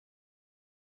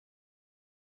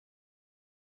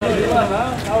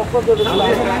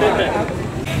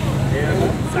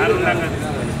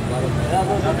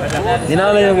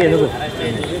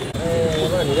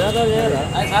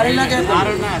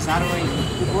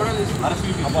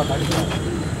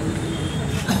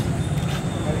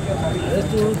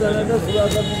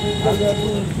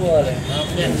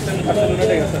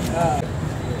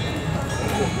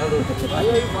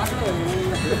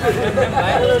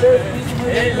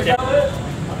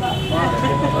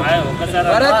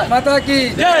भारत माता की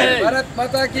जय, भारत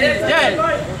माता की जय,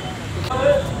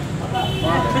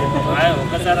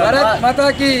 भारत माता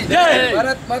की जय,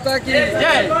 भारत माता की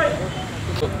जय।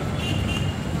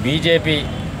 बीजेपी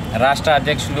రాష్ట్ర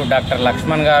అధ్యక్షులు డాక్టర్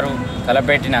లక్ష్మణ్ గారు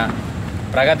తలపెట్టిన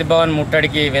ప్రగతి భవన్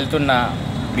ముట్టడికి వెళ్తున్న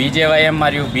బీజేవైఎం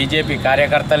మరియు బీజేపీ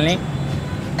కార్యకర్తల్ని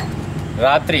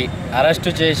రాత్రి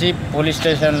అరెస్టు చేసి పోలీస్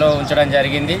స్టేషన్లో ఉంచడం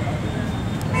జరిగింది.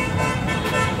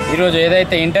 ఈరోజు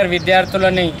ఏదైతే ఇంటర్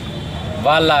విద్యార్థులని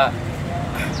వాళ్ళ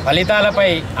ఫలితాలపై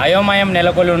అయోమయం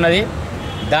నెలకొని ఉన్నది,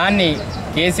 దాన్ని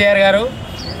కేసీఆర్ గారు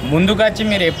ముందుకొచ్చి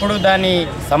మీరు ఎప్పుడు దాన్ని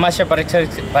సమస్య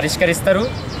పరిష్కరిస్తారు,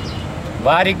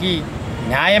 వారికి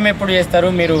న్యాయం ఎప్పుడు చేస్తారు,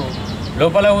 మీరు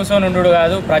లోపల కూర్చొని ఉండు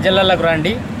కాదు ప్రజలకు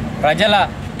రండి, ప్రజల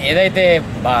ఏదైతే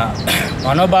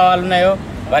మనోభావాలు ఉన్నాయో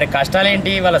వారి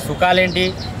కష్టాలేంటి వాళ్ళ సుఖాలేంటి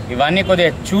ఇవన్నీ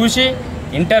కొద్దిగా చూసి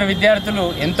ఇంటర్ విద్యార్థులు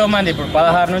ఎంతోమంది ఇప్పుడు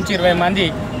 16 నుంచి 20 మంది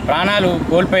ప్రాణాలు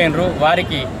కోల్పోయినరు,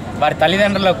 వారికి వారి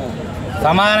తల్లిదండ్రులకు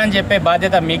సమాధానం చెప్పే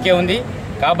బాధ్యత మీకే ఉంది.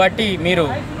 కాబట్టి మీరు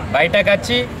బయటకు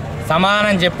వచ్చి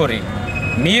సమాధానం చెప్పుర్రి.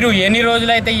 మీరు ఎన్ని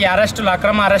రోజులైతే ఈ అరెస్టులు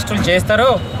అక్రమ అరెస్టులు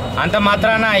చేస్తారో అంత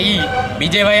మాత్రాన ఈ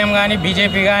బీజేవైఎం కానీ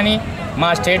బీజేపీ కానీ మా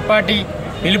స్టేట్ పార్టీ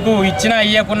పిలుపు ఇచ్చినా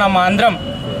ఇవ్వకున్నా మా అందరం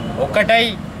ఒక్కటై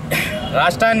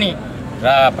రాష్ట్రాన్ని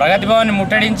ప్రగతి భవన్ని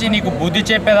ముట్టడించి నీకు బుద్ధి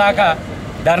చెప్పేదాకా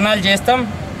ధర్నాలు చేస్తాం.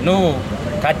 నువ్వు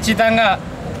ఖచ్చితంగా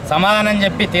సమాధానం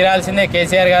చెప్పి తీరాల్సిందే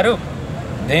కేసీఆర్ గారు.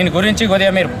 దీని గురించి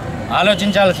కొద్దిగా మీరు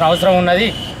ఆలోచించాల్సిన అవసరం ఉన్నది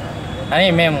అని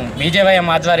మేము బీజేవైఎం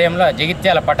ఆధ్వర్యంలో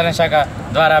జగిత్యాల పట్టణ శాఖ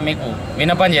ద్వారా మీకు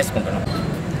విన్నపం చేసుకుంటున్నాం.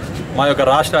 మా యొక్క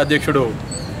రాష్ట్ర అధ్యక్షుడు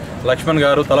లక్ష్మణ్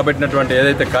గారు తలపెట్టినటువంటి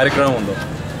ఏదైతే కార్యక్రమం ఉందో,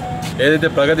 ఏదైతే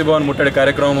ప్రగతి భవన్ ముట్టడి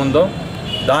కార్యక్రమం ఉందో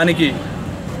దానికి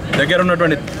దగ్గర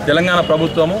ఉన్నటువంటి తెలంగాణ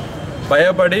ప్రభుత్వము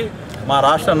భయపడి మా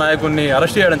రాష్ట్ర నాయకుడిని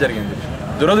అరెస్ట్ చేయడం జరిగింది.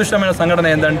 దురదృష్టమైన సంఘటన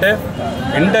ఏంటంటే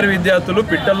ఇంటర్ విద్యార్థులు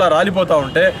పిట్టల్లా రాలిపోతూ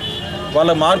ఉంటే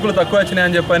వాళ్ళ మార్కులు తక్కువ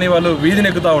వచ్చినాయని చెప్పని వాళ్ళు వీధిని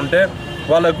ఎక్కుతూ ఉంటే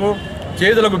వాళ్ళకు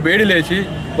చేతులకు బేడి లేచి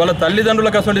వాళ్ళ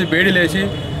తల్లిదండ్రులకు అసలు బేడి లేచి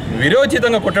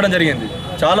విరోచితంగా కొట్టడం జరిగింది.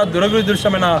 చాలా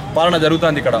దురదృష్టమైన పాలన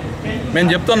జరుగుతుంది ఇక్కడ. మేము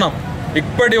చెప్తున్నాం,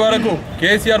 ఇప్పటి వరకు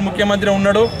కేసీఆర్ ముఖ్యమంత్రి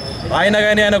ఉన్నాడు, ఆయన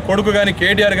కానీ ఆయన కొడుకు కానీ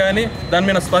కేటీఆర్ కానీ దాని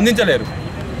మీద స్పందించలేరు.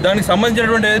 దానికి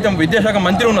సంబంధించినటువంటి ఏదైతే విద్యాశాఖ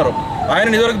మంత్రి ఉన్నారో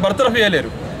ఆయన ఇదివరకు బర్తరఫ్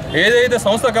చేయలేరు. ఏదైతే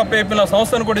సంస్థ కప్పేపిన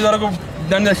సంస్థను కూడా ఇదివరకు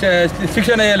దాన్ని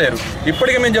శిక్షణ వేయలేరు.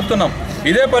 ఇప్పటికీ మేము చెప్తున్నాం,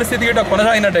 ఇదే పరిస్థితి గిట్ట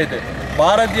కొనసాగినట్టయితే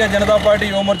భారతీయ జనతా పార్టీ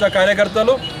యువమోర్చా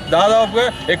కార్యకర్తలు దాదాపుగా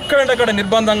ఎక్కడంటే అక్కడ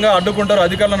నిర్బంధంగా అడ్డుకుంటారు,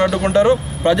 అధికారులను అడ్డుకుంటారు.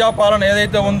 ప్రజాపాలన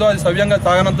ఏదైతే ఉందో అది సవ్యంగా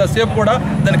సాగనంత సేపు కూడా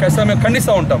దాన్ని ఖచ్చితంగా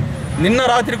ఖండిస్తూ ఉంటాం. నిన్న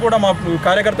రాత్రి కూడా మా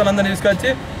కార్యకర్తలందరినీ తీసుకొచ్చి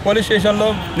పోలీస్ స్టేషన్లో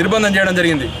నిర్బంధం చేయడం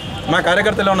జరిగింది. మా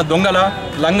కార్యకర్తలు ఏమైనా దొంగల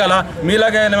లంగల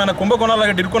మీలాగా ఏమైనా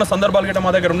కుంభకోణాలుగా ఇరుక్కున్న సందర్భాలు గిట్ట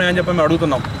మా దగ్గర ఉన్నాయని చెప్పి మేము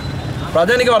అడుగుతున్నాం.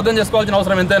 ప్రజానికి అర్థం చేసుకోవాల్సిన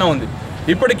అవసరం ఎంతైనా ఉంది.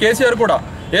 ఇప్పుడు కేసీఆర్ కూడా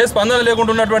ఏ స్పందన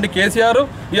లేకుండా ఉన్నటువంటి కేసీఆర్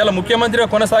ఇవాళ ముఖ్యమంత్రిగా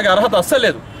కొనసాగే అర్హత అస్సలు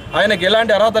లేదు. ఆయనకి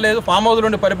ఎలాంటి అర్హత లేదు. ఫామ్ హౌస్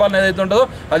నుండి పరిపాలన ఏదైతే ఉంటుందో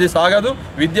అది సాగదు.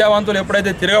 విద్యావంతులు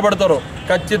ఎప్పుడైతే తిరగబడతారో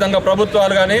ఖచ్చితంగా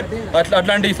ప్రభుత్వాలు కానీ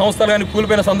అట్లాంటి సంస్థలు కానీ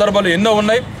కూలిపోయిన సందర్భాలు ఎన్నో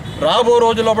ఉన్నాయి. రాబో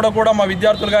రోజుల్లో కూడా మా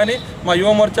విద్యార్థులు కానీ మా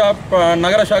యువమోర్చా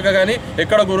నగర శాఖ కానీ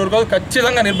ఎక్కడ గురూరుకోదు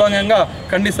ఖచ్చితంగా నిర్భంగంగా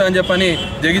ఖండిస్తారని చెప్పని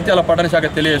జగిత్యాల పట్టణ శాఖ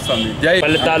తెలియజేస్తుంది. జై.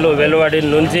 ఫలితాలు వెలువడి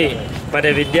నుంచి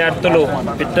మరి విద్యార్థులు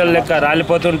పిట్టల లెక్క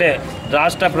రాలిపోతుంటే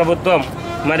రాష్ట్ర ప్రభుత్వం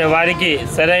మరి వారికి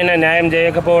సరైన న్యాయం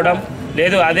చేయకపోవడం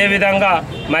లేదు. అదేవిధంగా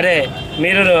మరి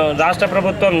మీరు రాష్ట్ర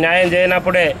ప్రభుత్వం న్యాయం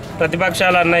చేయనప్పుడే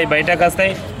ప్రతిపక్షాలు అన్నవి బయటకు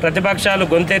వస్తాయి. ప్రతిపక్షాలు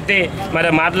గొంతెత్తి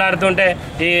మరి మాట్లాడుతుంటే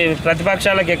ఈ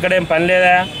ప్రతిపక్షాలకు ఎక్కడేం పని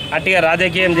లేదా, అట్టిగా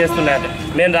రాజకీయం చేస్తున్నారు.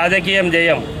 మేము రాజకీయం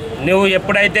చేయం. నువ్వు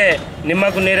ఎప్పుడైతే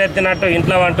నిమ్మకు నీరెత్తినట్టు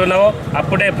ఇంట్లో అంటున్నావో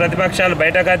అప్పుడే ప్రతిపక్షాలు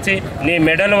బయటకు వచ్చి నీ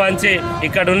మెడలు వంచి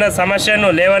ఇక్కడున్న సమస్యను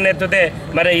లేవనెత్తితే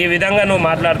మరి ఈ విధంగా నువ్వు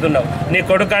మాట్లాడుతున్నావు. నీ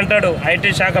కొడుకు అంటాడు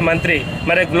ఐటీ శాఖ మంత్రి,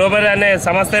 మరి గ్లోబల్ అనే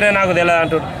సంస్థనే నాకు తెలియదు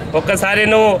అంటాడు. ఒక్కసారి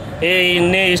నువ్వు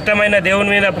నీ ఇష్టమైన దేవుని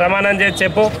మీద ప్రమాణం చేసి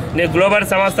చెప్పు, నీ గ్లోబల్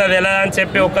సంస్థ తెలియదని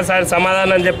చెప్పి ఒక్కసారి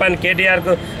సమాధానం చెప్పని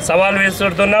కేటీఆర్కు సవాల్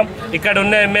విసురుతున్నాం. ఇక్కడ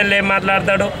ఉన్న ఎమ్మెల్యే ఏం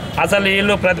మాట్లాడతాడు, అసలు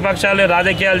వీళ్ళు ప్రతిపక్షాలు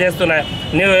రాజకీయాలు చేస్తున్నాయి.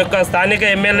 నీవు యొక్క స్థానిక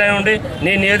ఎమ్మెల్యే ఉండి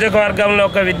నీ నియోజకవర్గంలో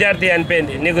ఒక విద్యార్థి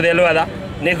అనిపోయింది, నీకు తెలియదా?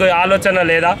 నీకు ఆలోచన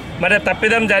లేదా? మరి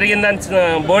తప్పిదం జరిగిందని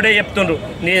బోర్డే చెప్తుండ్రు,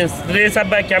 నీ స్త్రీ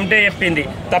సభ కమిటీ చెప్పింది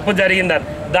తప్పు జరిగిందని.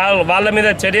 వాళ్ళ మీద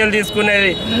చర్యలు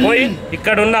తీసుకునేది పోయి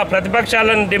ఇక్కడున్న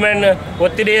ప్రతిపక్షాలను డిమాండ్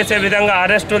ఒత్తిడి చేసే విధంగా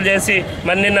అరెస్టులు చేసి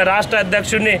మరి నిన్న రాష్ట్ర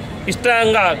అధ్యక్షుడిని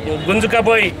ఇష్టంగా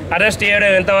గుంజుకపోయి అరెస్ట్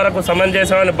చేయడం ఎంతవరకు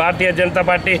సమంజసమని భారతీయ జనతా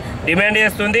పార్టీ డిమాండ్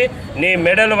చేస్తుంది. నీ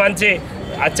మెడలు వంచి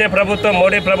వచ్చే ప్రభుత్వం,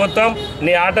 మోడీ ప్రభుత్వం,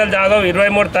 నీ ఆటలు జాగవు.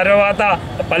 23 తర్వాత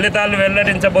ఫలితాలు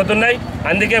వెల్లడించబోతున్నాయి.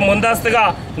 అందుకే ముందస్తుగా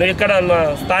నువ్వు ఇక్కడ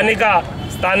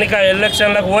స్థానిక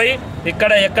ఎలక్షన్లకు పోయి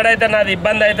ఇక్కడ ఎక్కడైతే నాది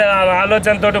ఇబ్బంది అయితే ఆ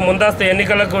ఆలోచనతో ముందస్తు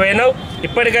ఎన్నికలకు పోయినావు.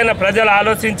 ఇప్పటికైనా ప్రజలు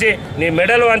ఆలోచించి నీ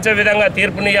మెడలు వంచే విధంగా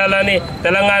తీర్పునియాలని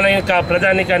తెలంగాణ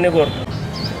ప్రజానీకాన్ని కోరుతున్నాను.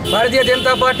 భారతీయ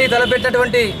జనతా పార్టీ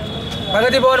తలపెట్టినటువంటి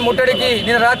ప్రగతి భవన్ ముట్టడికి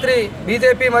నిన్న రాత్రి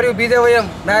బీజేపీ మరియు బీజేవైఎం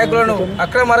నాయకులను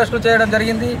అక్రమ అరెస్టులు చేయడం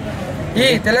జరిగింది. ఈ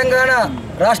తెలంగాణ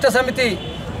రాష్ట్ర సమితి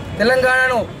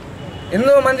తెలంగాణను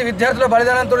ఎన్నో మంది విద్యార్థుల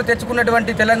బలిదానంతో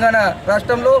తెచ్చుకున్నటువంటి తెలంగాణ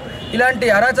రాష్ట్రంలో ఇలాంటి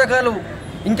అరాచకాలు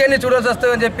ఇంకెన్ని చూడాల్సి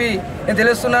వస్తాయని చెప్పి నేను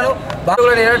తెలుస్తున్నాను.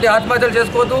 బాగులను ఎలాంటి ఆత్మహత్యలు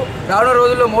చేసుకోవద్దు. రానున్న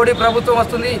రోజుల్లో మోడీ ప్రభుత్వం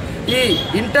వస్తుంది. ఈ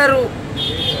ఇంటర్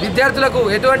విద్యార్థులకు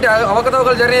ఎటువంటి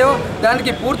అవకతవకలు జరిగాయో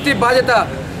దానికి పూర్తి బాధ్యత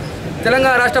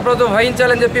తెలంగాణ రాష్ట్ర ప్రభుత్వం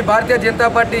వహించాలని చెప్పి భారతీయ జనతా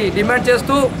పార్టీ డిమాండ్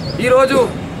చేస్తూ ఈరోజు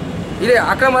ఇదే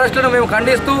అక్రమ అరెస్టులను మేము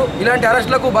ఖండిస్తూ ఇలాంటి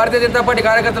అరెస్టులకు భారతీయ జనతా పార్టీ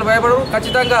కార్యకర్తలు భయపడరు.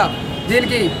 ఖచ్చితంగా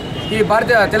దీనికి ఈ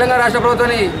తెలంగాణ రాష్ట్ర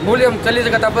ప్రభుత్వాన్ని మూల్యం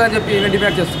చెల్లించక తప్పదని చెప్పి మేము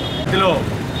డిమాండ్ చేస్తున్నాం. ఇందులో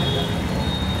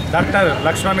డాక్టర్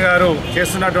లక్ష్మణ్ గారు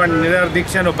చేస్తున్నటువంటి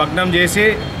నిరదీక్షను భగ్నం చేసి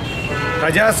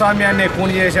ప్రజాస్వామ్యాన్ని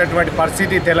కూని చేసేటువంటి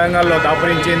పరిస్థితి తెలంగాణలో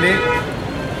దాపురించింది.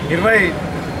 20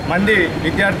 మంది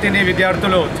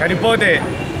విద్యార్థులు చనిపోతే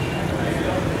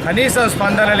కనీసం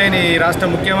స్పందన లేని రాష్ట్ర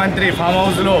ముఖ్యమంత్రి ఫామ్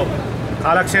హౌస్లో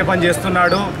కాలక్షేపం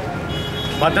చేస్తున్నాడు.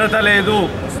 భద్రత లేదు,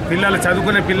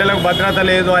 చదువుకునే పిల్లలకు భద్రత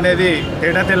లేదు అనేది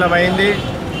తేటతెల్లమైంది.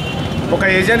 ఒక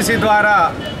ఏజెన్సీ ద్వారా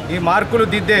ఈ మార్కులు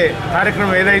దిద్దే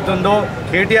కార్యక్రమం ఏదైతుందో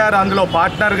కేటీఆర్ అందులో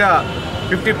పార్ట్నర్గా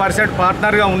 50%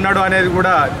 పార్ట్నర్గా ఉన్నాడు అనేది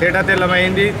కూడా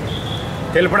తేటతెల్లమైంది,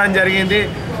 తెలపడం జరిగింది.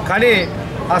 కానీ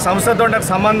ఆ సంస్థతో నాకు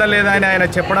సంబంధం లేదని ఆయన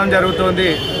చెప్పడం జరుగుతుంది.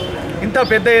 ఇంత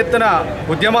పెద్ద ఎత్తున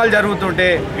ఉద్యమాలు జరుగుతుంటే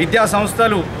విద్యా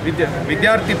సంస్థలు,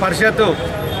 విద్యార్థి పరిషత్తు,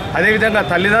 అదేవిధంగా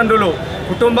తల్లిదండ్రులు,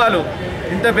 కుటుంబాలు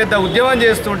ఇంత పెద్ద ఉద్యమం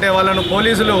చేస్తుంటే వాళ్ళను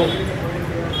పోలీసులు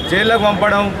జైల్లోకి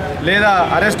పంపడం లేదా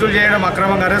అరెస్టులు చేయడం,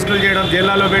 అక్రమంగా అరెస్టులు చేయడం,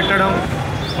 జైళ్ళలో పెట్టడం,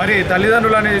 మరి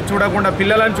తల్లిదండ్రులని చూడకుండా,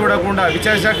 పిల్లలను చూడకుండా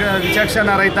విచక్షణ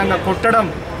రహితంగా కొట్టడం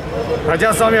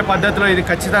ప్రజాస్వామ్య పద్ధతిలో ఇది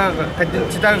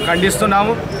ఖచ్చితంగా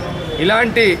ఖండిస్తున్నాము.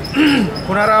 ఇలాంటి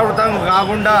పునరావృతం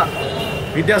కాకుండా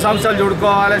విద్యా సంస్థలు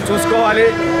చూసుకోవాలి.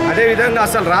 అదేవిధంగా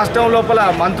అసలు రాష్ట్రం లోపల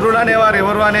మంత్రులు అనేవారు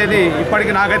ఎవరు అనేది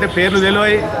ఇప్పటికీ నాకైతే పేర్లు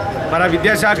తెలియవు. మరి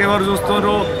విద్యాశాఖ ఎవరు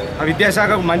చూస్తున్నారు, ఆ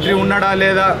విద్యాశాఖకు మంత్రి ఉన్నాడా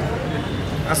లేదా,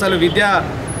 అసలు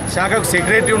విద్యాశాఖకు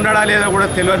సెక్రటరీ ఉన్నాడా లేదా కూడా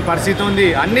తెలియని పరిస్థితి ఉంది.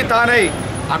 అన్ని తానై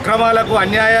అక్రమాలకు,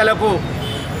 అన్యాయాలకు,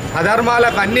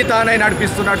 అధర్మాలకు అన్ని తానై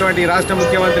నడిపిస్తున్నటువంటి రాష్ట్ర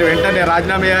ముఖ్యమంత్రి వెంటనే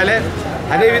రాజీనామా చేయాలి.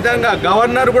 అదేవిధంగా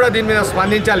గవర్నర్ కూడా దీని మీద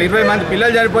స్పందించాలి. 20 మంది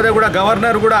పిల్లలు చనిపోతే కూడా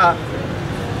గవర్నర్ కూడా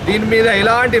దీని మీద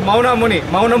ఎలాంటి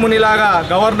మౌనమునిలాగా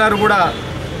గవర్నర్ కూడా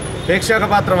ప్రేక్షక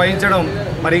పాత్ర వహించడం,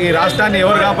 మరి ఈ రాష్ట్రాన్ని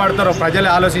ఎవరు కాపాడుతారో ప్రజలు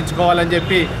ఆలోచించుకోవాలని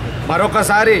చెప్పి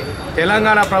మరొకసారి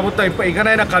తెలంగాణ ప్రభుత్వం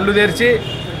ఇకనైనా కళ్ళు తెరిచి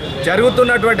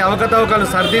జరుగుతున్నటువంటి అవకతవకలు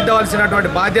సరిదిద్దవలసినటువంటి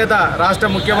బాధ్యత రాష్ట్ర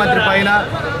ముఖ్యమంత్రి పైన,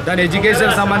 దాని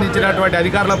ఎడ్యుకేషన్ సంబంధించినటువంటి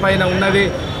అధికారుల పైన ఉన్నది.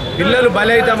 పిల్లలు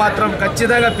బలైతే మాత్రం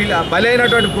ఖచ్చితంగా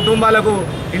బలైనటువంటి కుటుంబాలకు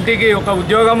ఇంటికి ఒక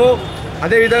ఉద్యోగము,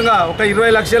 అదేవిధంగా ఒక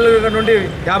 20 లక్షల నుండి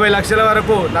 50 లక్షల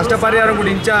వరకు నష్టపరిహారం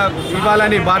కూడా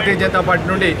ఇవ్వాలని భారతీయ జనతా పార్టీ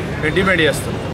నుండి డిమాండ్ చేస్తుంది.